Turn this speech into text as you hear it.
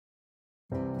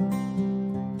Peace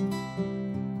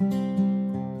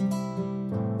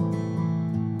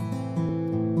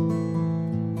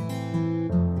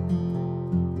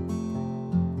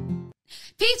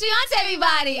be unto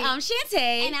everybody. I'm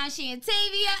Shantea. And I'm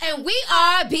Shantiva. And we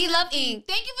are Be Love I.N.C.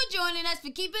 Thank you for joining us,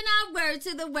 for keeping our word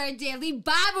to the word daily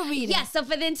Bible reading. Yes, so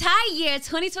for the entire year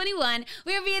 2021,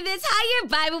 we're reading the entire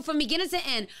Bible from beginning to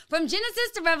end, from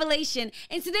Genesis to Revelation.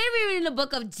 And today we're reading the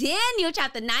book of Daniel,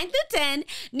 chapter 9 through 10,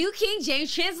 New King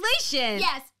James Translation.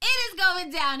 Yes, it is going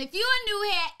down. If you are new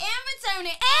here and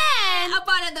returning and a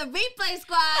part of the replay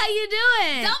squad, how you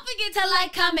doing? Don't forget to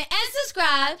like, comment, and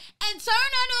subscribe, and turn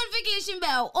our notification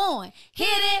bell on. Hit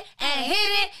it and hit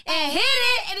it and hit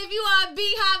it. And if you are a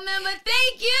BEEHIVE member,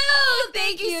 thank you.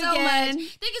 Thank you so much.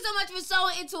 Thank you so much for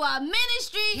sewing into our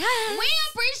ministry. Yes. We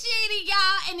appreciate it,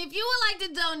 y'all. And if you would like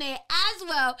to donate as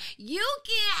well, you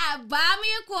can at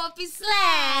buymeacoffee /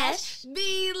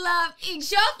 Be Love I.N.C.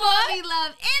 Show for Be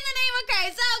Love in the name of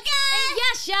Christ. Okay. And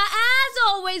yes, y'all, as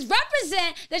always,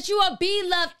 represent that you are Be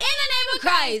Love in the name of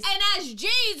Christ. And as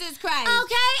Jesus Christ.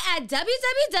 Okay, at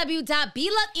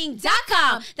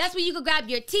www.beloveinc.com. That's where you can grab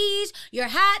your tees, your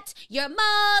hat, your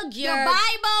mug, your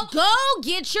Bible. Go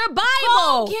get your Bible.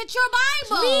 Go get your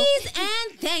Bible. Please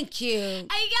and thank you. And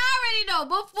y'all already know,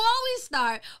 before we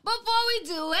start, before we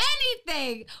do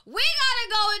anything, we gotta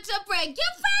go into prayer. You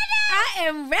ready? I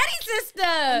am ready, sister.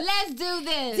 Let's do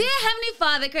this. Dear Heavenly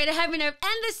Father, creator of heaven, earth,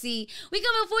 and the sea, we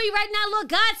come before you right now, Lord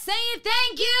God, saying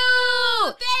thank you.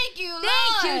 Thank you, Lord.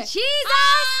 Thank you, Jesus.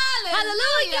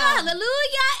 Hallelujah.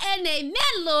 Hallelujah, and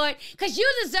amen, Lord, because you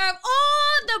deserve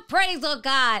all the praise, Lord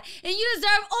God, and you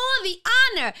deserve all the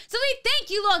honor. So we thank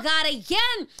you, Lord God,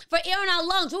 again for air in our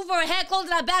lungs, roof over our head, clothes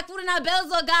in our back, food in our bellies,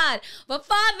 Lord God. But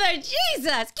Father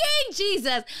Jesus, King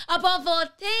Jesus, above all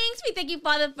things, we thank you,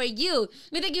 Father, for you.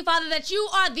 We thank you, Father, that you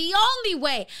are the only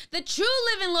way, the true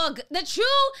living Lord, the true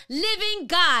living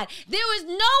God. There is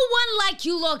no one like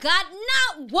you, Lord God,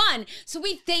 not one. So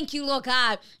we thank you, Lord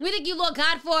God. We thank you, Lord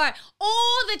God, for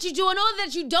all that you do and all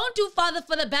that you don't do, Father,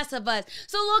 for the best of us.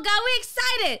 So, Lord God, we're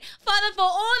excited, Father, for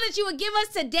all that you would give us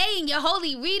today in your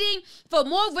holy reading, for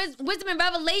more wisdom and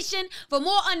revelation, for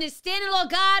more understanding, Lord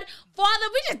God. Father,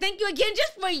 we just thank you again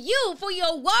just for you, for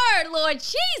your word, Lord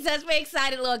Jesus. We're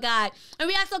excited, Lord God. And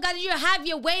we ask, Lord God, that you have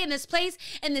your way in this place,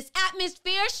 in this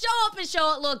atmosphere. Show up and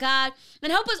show out, Lord God.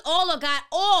 And help us all, Lord God,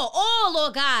 all,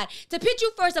 Lord God, to put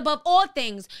you first above all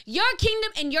things. Your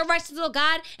kingdom and your righteousness, Lord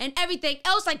God, and everything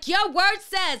else, like your word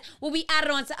says, will be added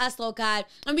on to us, Lord God.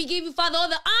 And we give you, Father, all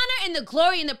the honor and the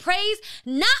glory and the praise.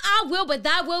 Not our will, but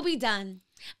thy will be done.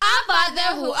 Our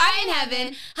Father, who art in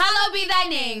heaven, hallowed be thy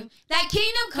name. Thy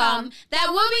kingdom come, thy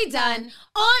will be done,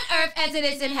 on earth as it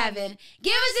is in heaven.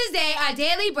 Give us this day our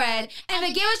daily bread, and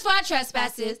forgive us for our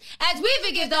trespasses, as we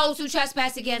forgive those who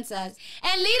trespass against us.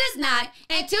 And lead us not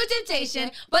into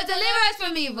temptation, but deliver us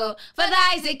from evil. For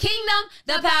thine is the kingdom,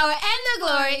 the power, and the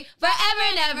glory, forever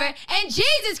and ever. In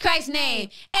Jesus Christ's name,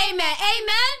 amen,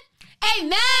 amen,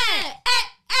 amen.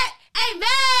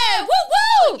 Amen. Woo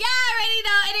woo. Y'all already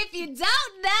know. And if you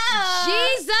don't know,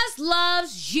 Jesus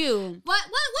loves you. What's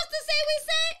the say we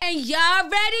say? And y'all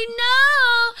already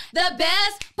know the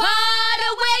best part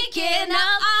of waking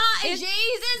up is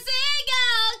Jesus in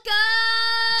your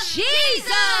cup.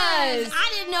 Jesus. I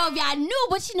didn't know if y'all knew,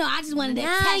 but I just wanted to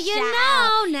now test you y'all know.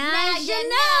 out. Now you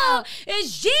know.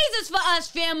 It's Jesus for us,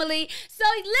 family. So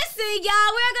listen,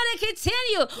 y'all, we're going to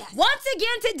continue once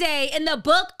again today in the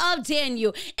book of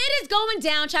Daniel. It is going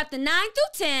down chapter 9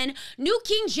 through 10, New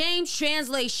King James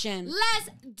Translation. Let's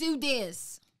do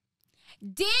this.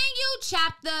 Daniel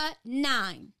chapter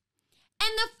 9.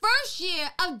 In the first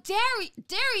year of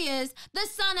Darius, the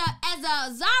son of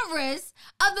Azarias,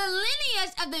 of the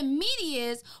lineage of the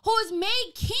Medians, who was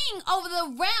made king over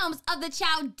the realms of the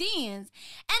Chaldeans,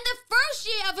 and the first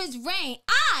year of his reign,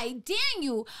 I,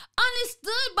 Daniel,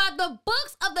 understood by the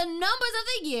books of the numbers of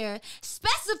the year,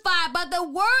 specified by the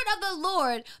word of the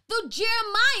Lord through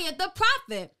Jeremiah the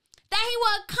prophet, that he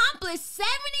will accomplish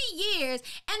 70 years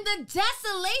in the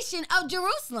desolation of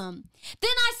Jerusalem.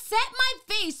 Then I set my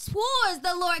face towards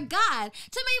the Lord God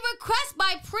to make requests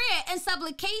by prayer and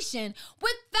supplication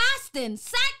with fasting,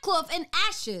 sackcloth, and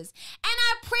ashes. And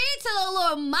I prayed to the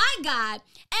Lord my God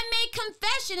and made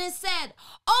confession and said,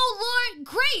 O Lord,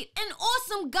 great and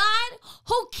awesome God,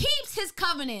 who keeps his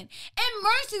covenant and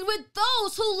mercy with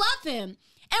those who love him,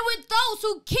 and with those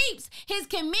who keeps his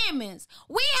commandments.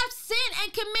 We have sinned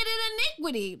and committed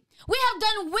iniquity. We have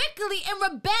done wickedly and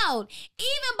rebelled,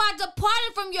 even by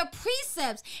departing from your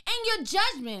precepts and your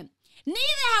judgment.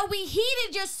 Neither have we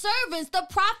heeded your servants, the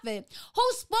prophet,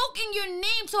 who spoke in your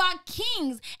name to our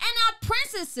kings and our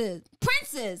princes,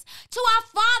 to our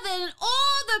father and all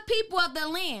the people of the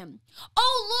land.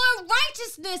 O Lord,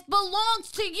 righteousness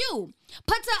belongs to you,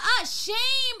 but to us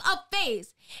shame of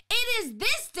face. It is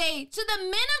this day to the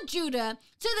men of Judah,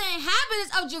 to the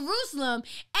inhabitants of Jerusalem,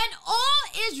 and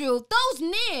all Israel, those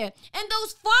near and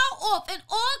those far off in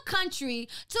all country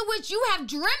to which you have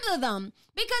driven them,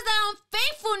 because of the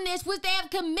unfaithfulness which they have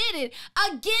committed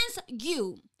against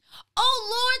you. O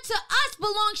Lord, to us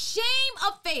belongs shame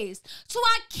of face, to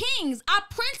our kings, our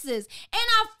princes, and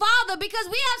our father, because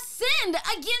we have sinned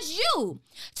against you.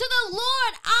 To the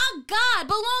Lord our God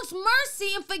belongs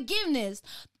mercy and forgiveness.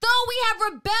 Though we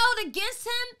have rebelled against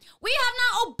him, we have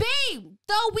not obeyed.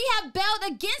 Though we have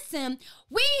rebelled against him,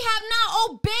 we have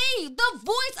not obeyed the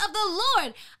voice of the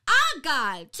Lord our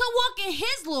God, to walk in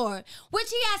his Lord, which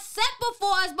he has set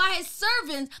before us by his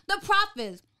servants, the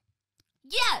prophets.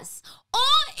 Yes,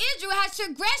 all Israel has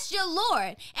transgressed your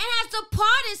Lord and has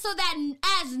departed so that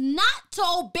as not to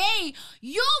obey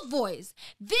your voice.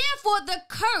 Therefore the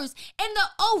curse and the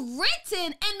oath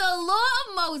written in the law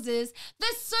of Moses,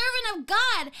 the servant of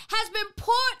God, has been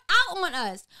poured out on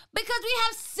us because we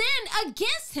have sinned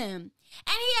against him.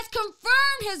 And he has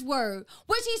confirmed his word,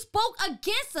 which he spoke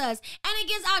against us and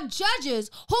against our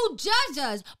judges who judge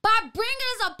us by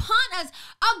bringing us upon us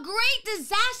a great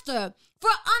disaster. For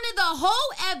under the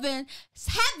whole heaven,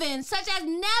 such has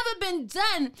never been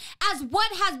done as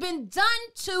what has been done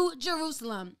to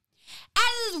Jerusalem.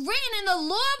 As is written in the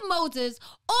law of Moses,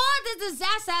 all the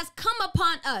disaster has come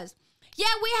upon us.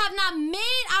 Yet we have not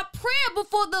made our prayer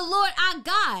before the Lord our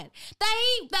God,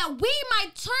 that we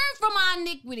might turn from our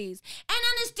iniquities and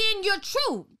understand your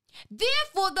truth.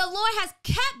 Therefore, the Lord has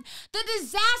kept the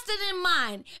disaster in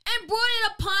mind and brought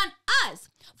it upon us.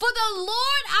 For the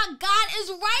Lord our God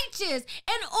is righteous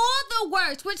in all the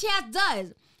works which he has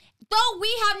done, though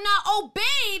we have not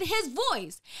obeyed his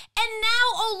voice. And now,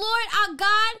 O Lord our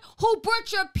God, who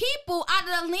brought your people out of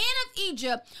the land of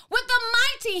Egypt with a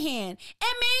mighty hand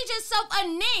and made yourself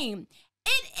a name,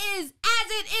 it is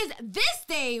as it is this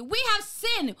day. We have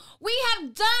sinned. We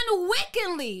have done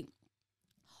wickedly.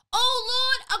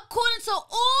 O Lord, according to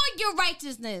all your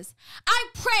righteousness, I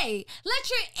pray, let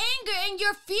your anger and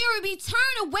your fury be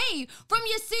turned away from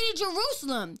your city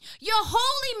Jerusalem, your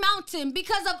holy mountain,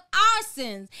 because of our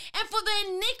sins and for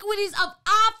the iniquities of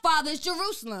our fathers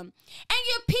Jerusalem. And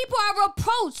your people are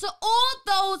reproached to all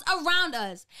those around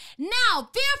us. Now,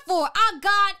 therefore, our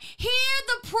God, hear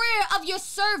the prayer of your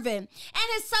servant and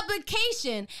his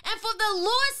supplication, and for the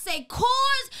Lord's sake,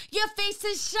 cause your face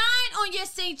to shine on your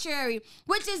sanctuary,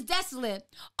 which is desolate.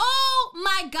 Oh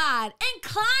my God,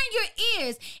 incline your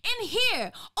ears and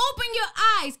hear, open your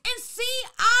eyes and see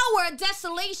our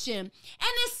desolation and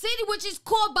the city which is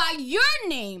called by your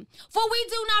name. For we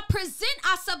do not present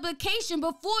our supplication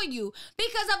before you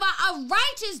because of our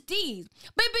unrighteous deeds,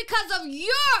 but because of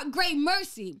your great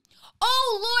mercy.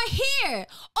 Oh Lord, hear.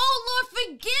 Oh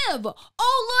Lord, forgive.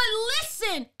 Oh Lord,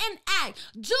 listen and act.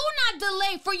 Do not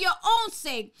delay for your own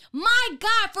sake. My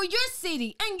God, for your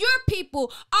city and your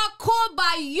people are called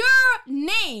by your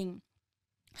name.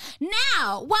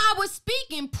 Now, while I was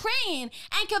speaking, praying,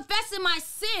 and confessing my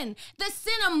sin, the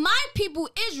sin of my people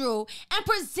Israel, and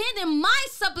presenting my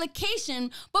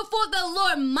supplication before the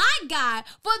Lord my God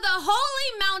for the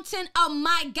holy mountain of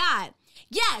my God.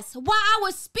 Yes, while I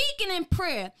was speaking in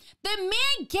prayer, the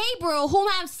man Gabriel, whom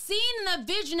I have seen in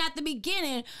the vision at the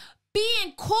beginning,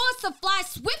 being caused to fly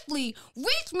swiftly,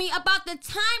 reached me about the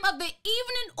time of the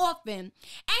evening offering.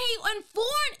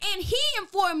 And he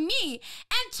informed me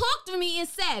and talked to me and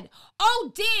said,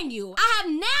 "Oh Daniel, I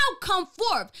have now come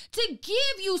forth to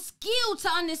give you skill to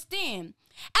understand.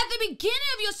 At the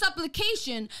beginning of your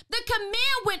supplication, the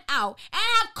command went out, and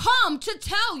I have come to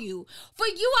tell you, for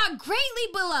you are greatly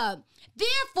beloved.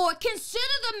 Therefore,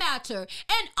 consider the matter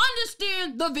and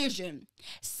understand the vision.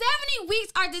 70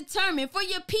 weeks are determined for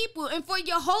your people and for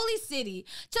your holy city,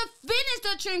 to finish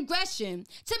the transgression,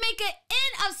 to make an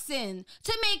end of sin,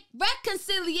 to make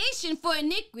reconciliation for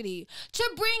iniquity,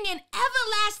 to bring in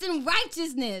everlasting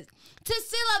righteousness, to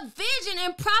seal up vision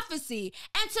and prophecy,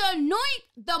 and to anoint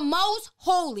the most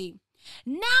holy.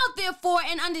 Now, therefore,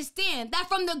 and understand that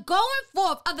from the going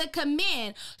forth of the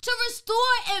command to restore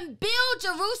and build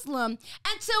Jerusalem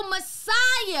until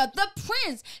Messiah, the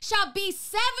Prince, shall be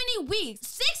 70 weeks,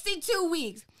 62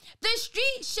 weeks. The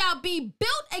street shall be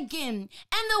built again,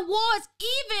 and the walls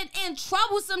even in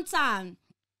troublesome time.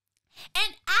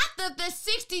 And after the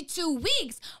 62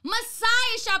 weeks,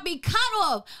 Messiah shall be cut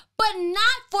off, but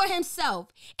not for himself.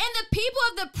 And the people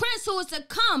of the prince who is to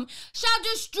come shall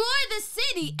destroy the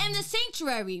city and the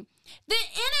sanctuary. The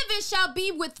end of it shall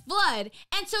be with flood,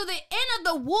 and till the end of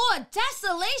the war,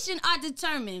 desolation are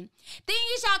determined. Then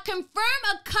you shall confirm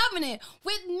a covenant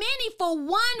with many for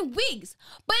 1 week.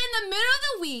 But in the middle of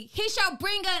the week, he shall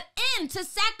bring an end to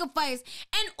sacrifice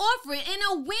and offering, and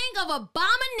a wing of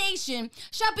abomination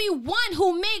shall be one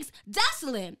who makes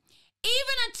desolate.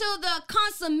 Even until the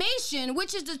consummation,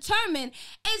 which is determined,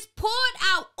 is poured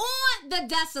out on the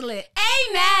desolate.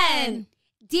 Amen.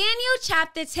 Daniel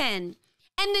chapter 10.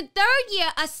 In the 3rd year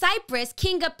of Cyrus,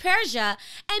 king of Persia,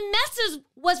 a message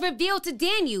was revealed to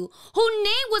Daniel, whose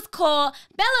name was called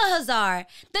Belahazar.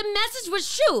 The message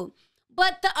was true,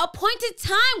 but the appointed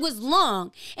time was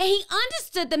long, and he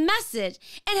understood the message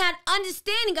and had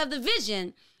understanding of the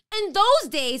vision. In those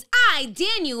days, I,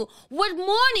 Daniel, was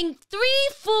mourning 3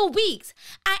 full weeks.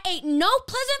 I ate no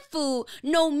pleasant food,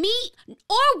 no meat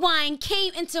or wine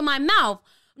came into my mouth,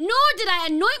 nor did I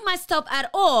anoint myself at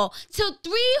all, till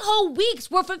 3 whole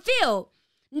weeks were fulfilled.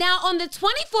 Now on the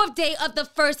 24th day of the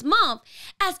 1st month,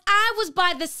 as I was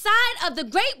by the side of the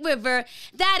great river,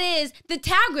 that is, the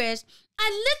Tigris, I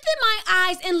lifted my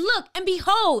eyes and looked, and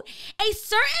behold, a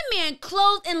certain man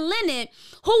clothed in linen,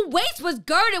 whose waist was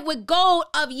girded with gold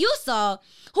of Usal,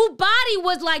 whose body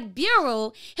was like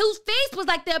beryl, whose face was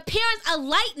like the appearance of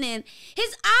lightning,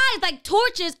 his eyes like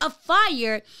torches of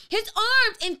fire, his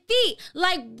arms and feet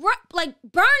like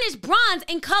burnished bronze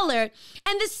in color,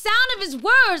 and the sound of his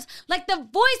words like the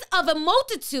voice of a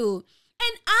multitude.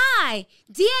 And I,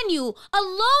 Daniel,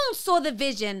 alone saw the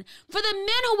vision, for the men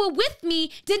who were with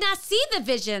me did not see the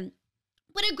vision.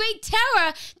 But a great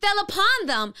terror fell upon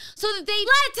them, so that they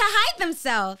fled to hide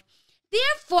themselves.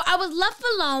 Therefore I was left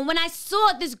alone when I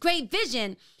saw this great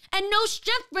vision, and no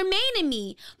strength remained in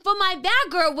me, for my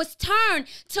vigor was turned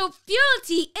to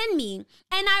futility in me,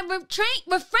 and I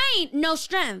refrained no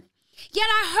strength. Yet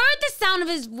I heard the sound of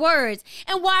his words,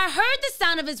 and while I heard the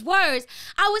sound of his words,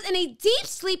 I was in a deep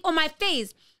sleep on my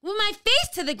face, with my face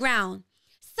to the ground.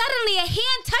 Suddenly a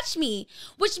hand touched me,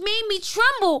 which made me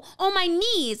tremble on my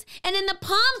knees and in the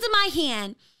palms of my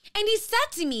hand. And he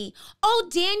said to me, O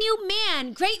Daniel,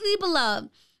 man greatly beloved,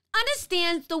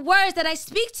 understand the words that I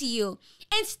speak to you,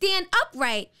 and stand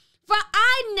upright, for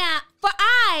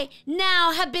I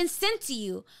now have been sent to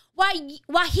you. While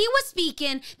he was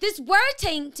speaking, this word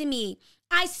came to me.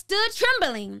 I stood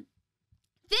trembling.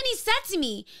 Then he said to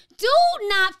me, do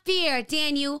not fear,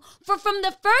 Daniel, for from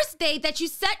the first day that you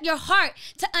set your heart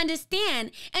to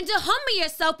understand and to humble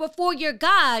yourself before your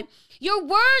God, your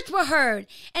words were heard,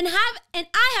 and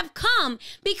I have come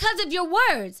because of your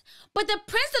words. But the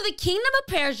prince of the kingdom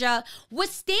of Persia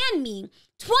withstand me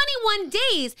 21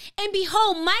 days, and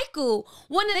behold, Michael,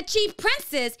 one of the chief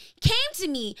princes, came to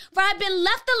me, for I had been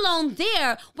left alone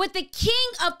there with the king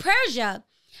of Persia.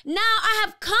 Now I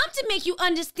have come to make you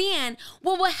understand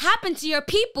what will happen to your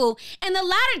people in the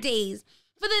latter days,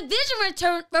 for the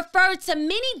vision referred to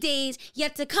many days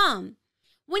yet to come.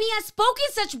 When he had spoken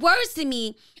such words to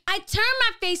me, I turned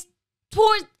my face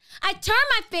towards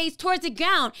the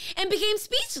ground and became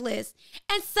speechless.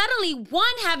 And suddenly one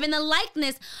having the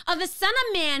likeness of the Son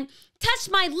of Man touched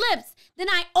my lips. Then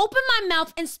I opened my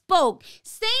mouth and spoke,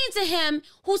 saying to him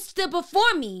who stood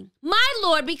before me, my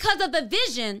Lord, because of the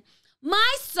vision,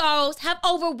 my sorrows have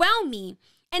overwhelmed me,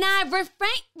 and I have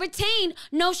retained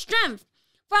no strength.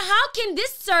 For how can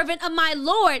this servant of my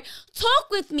Lord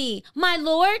talk with me, my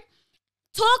Lord?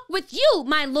 Talk with you,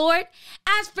 my Lord.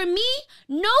 As for me,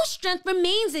 no strength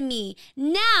remains in me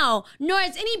now, nor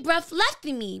is any breath left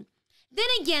in me. Then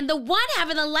again, the one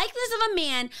having the likeness of a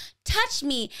man touched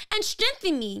me and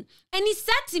strengthened me. And he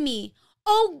said to me,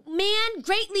 O man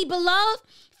greatly beloved,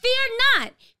 fear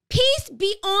not. Peace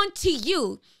be unto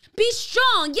you. Be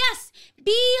strong. Yes,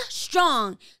 be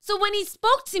strong. So when he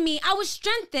spoke to me, I was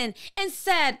strengthened and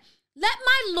said, let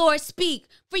my Lord speak,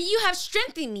 for you have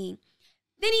strengthened me.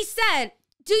 Then he said,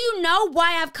 do you know why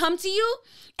I have come to you?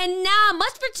 And now I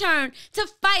must return to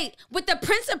fight with the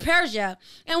prince of Persia.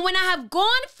 And when I have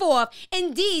gone forth,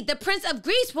 indeed, the prince of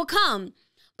Greece will come.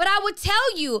 But I will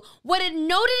tell you what is noted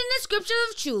in the scriptures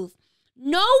of truth.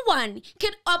 No one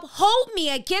can uphold me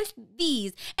against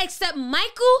these except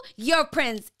Michael, your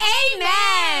prince.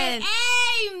 Amen.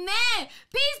 Amen.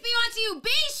 Peace be unto you.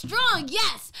 Be strong.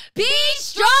 Yes. Be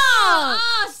strong.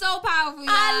 Oh, so powerful,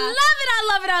 y'all. I love it. I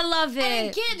love it. I love it. And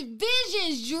again,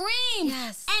 visions, dreams,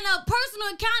 yes, and a personal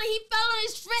encounter. He fell on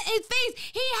his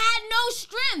face. He had no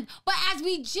strength. But as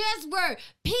we just were,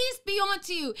 peace be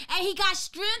unto you. And he got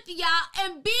strength, y'all.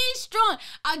 And be strong.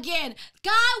 Again,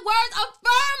 God's words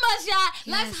affirm us, y'all. Yes.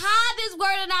 Let's hide this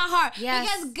word in our heart. Yes.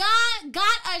 Because God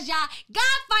got us, y'all.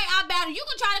 God fight our battle. You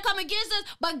can try to come against us,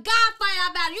 but God fight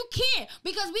our battle. You can't,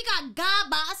 because we got God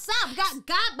by our side. We got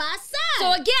God by our side. So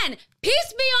again,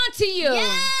 peace be unto you.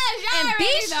 Yes, and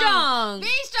be strong.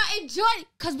 Be strong. Enjoy,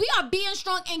 because we are being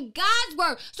strong in God's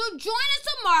word. So join us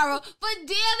tomorrow for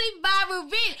Daily Bible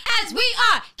Read, As we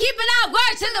are keeping our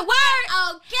word to the word.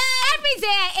 Okay. Every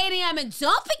day at 8 a.m. And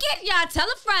don't forget, y'all, tell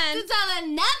a friend. To tell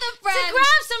another friend. To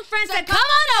grab some friends to come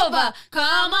on over.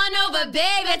 Come on over,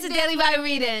 baby. It's a Daily Bible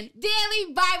Reading.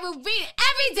 Daily Bible Reading.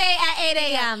 Every day at 8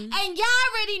 a.m. And y'all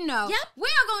already know. Yep. We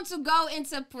are going to go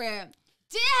into prayer.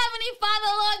 Dear Heavenly Father,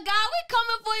 Lord God, we're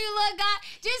coming for you, Lord God.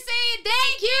 Just saying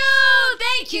thank you.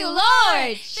 Thank you,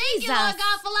 Lord. Thank you, Lord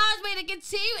God, for allowing me to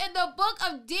continue in the book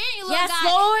of Daniel, Lord Yes,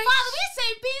 God. Lord. Father, we say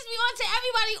peace be unto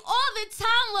everybody all the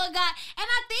time, Lord God. And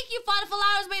I thank you, Father, for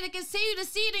allowing me to continue to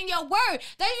see it in your word.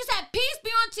 That you said peace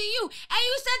be unto you. And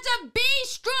you said to be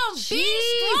strong. Be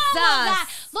strong, Lord God.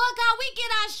 Lord God, we get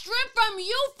our strength from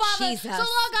you, Father. Jesus. So,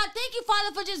 Lord God, thank you,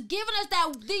 Father, for just giving us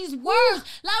these words,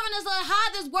 allowing us to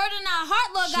hide this word in our heart,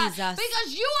 Lord God. Jesus. Because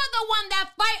you are the one that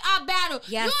fight our battle.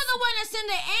 Yes. You are the one that send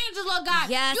the angels, Lord God.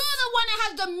 Yes. You are the one that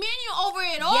has dominion over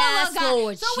it all, Yes, Lord God.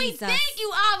 Lord. So we Jesus. thank you,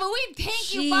 Abba. We thank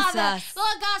you, Father. Jesus.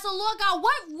 Lord God. So, Lord God,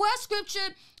 what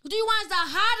scripture do you want us to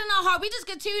hide in our heart? We just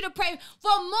continue to pray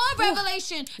for more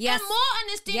revelation Yes. and more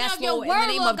understanding Yes, of your Lord, word, in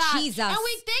the name Lord of God. Jesus. And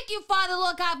we thank you, Father,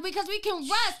 Lord God, because we can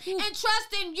rest and trust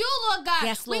in you, Lord God.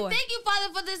 Yes, We Lord. thank you, Father,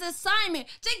 for this assignment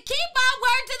to keep our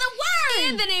word to the word.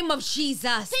 In the name of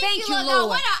Jesus. Thank you, Lord. God.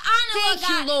 What an honor, Thank Lord God.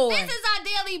 you, Lord. This is our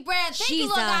daily bread. Thank you,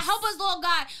 Lord God. Jesus. Help us, Lord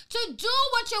God, to do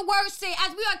what your word say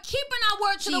as we are keeping our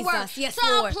word to the word. Yes, to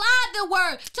Lord. apply the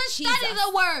word, to study Jesus. the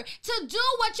word, to do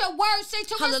what your word say,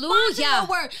 to respond to Hallelujah. your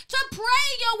word, to pray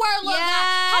your word, Lord God.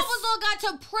 Yes. Help us, Lord God,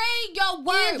 to pray your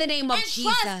word. In the name of and Jesus.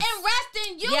 trust and rest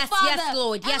in you, Yes, Father. yes,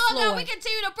 Lord. And Yes, Lord God, Lord. we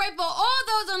continue to pray for all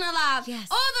those on the live, Yes.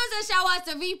 all those that shall watch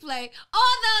the replay,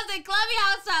 all those in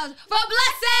Clubhouse House, For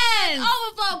blessings.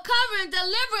 overflow, covering,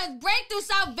 deliverance, breakthrough,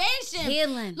 salvation.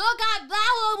 Healing. Lord God,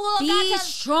 Lord Be God,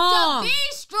 strong. to be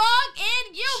strong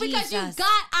in you, because you Jesus.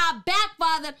 got our back,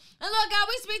 Father. And Lord God,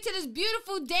 we speak to this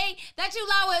beautiful day that you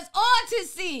allow us all to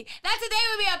see. That today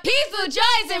will be a peaceful,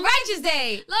 joyous, and righteous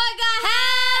day. Lord God,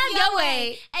 have your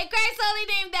way. In Christ's holy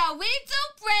name that we do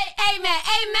pray. Amen.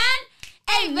 Amen.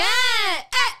 Amen.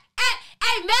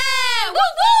 Amen. Woo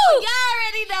woo. Y'all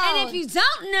already know. And if you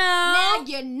don't now know,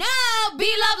 you know, Be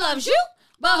Love loves you.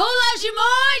 But who loves you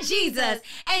more? Jesus.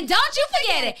 And don't you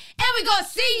forget it. And we're going to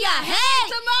see ya. Hey,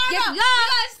 tomorrow. Yes, We're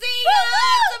gonna see you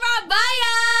tomorrow. Bye,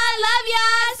 y'all.